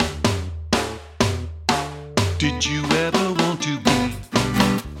Did you ever want to be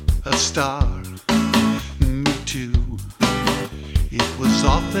a star? Me too. It was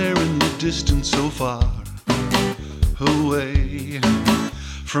off there in the distance, so far away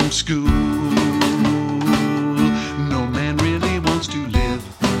from school. No man really wants to live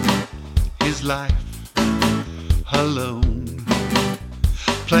his life alone.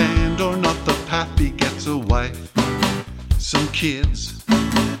 Planned or not, the path begets a wife, some kids,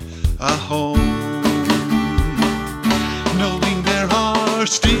 a home. Knowing there are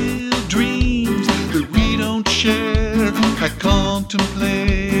still dreams that we don't share, I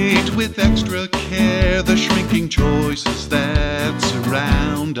contemplate with extra care the shrinking choices that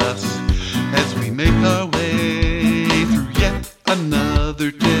surround us as we make our way through yet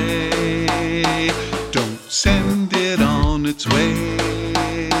another day. Don't send it on its way.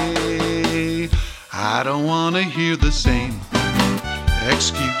 I don't want to hear the same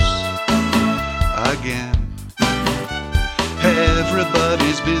excuse again.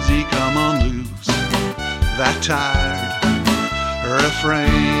 Everybody's busy, come on, lose that tired refrain.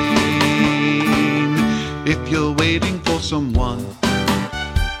 If you're waiting for someone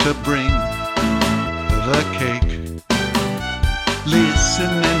to bring the cake, listen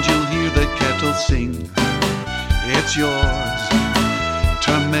and you'll hear the kettle sing. It's yours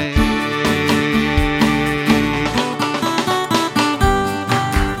to make.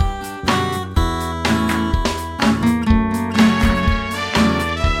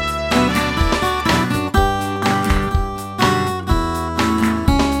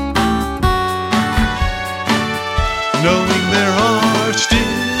 Knowing there are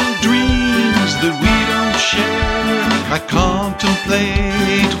still dreams that we don't share, I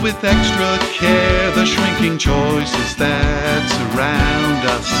contemplate with extra care the shrinking choices that surround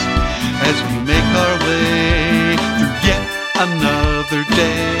us as we make our way through yet another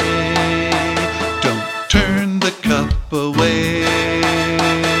day. Don't turn the cup away.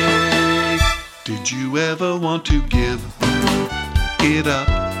 Did you ever want to give it up?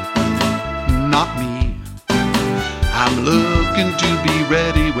 Not me. I'm looking to be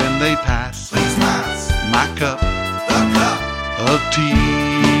ready when they pass. Please pass my cup, the cup of tea.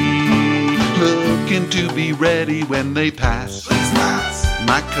 Looking to be ready when they pass. Please pass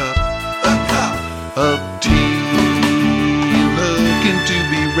my cup, the cup of tea. Looking to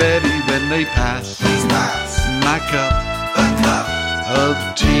be ready when they pass. Please pass my cup, the cup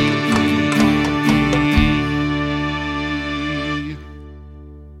of tea.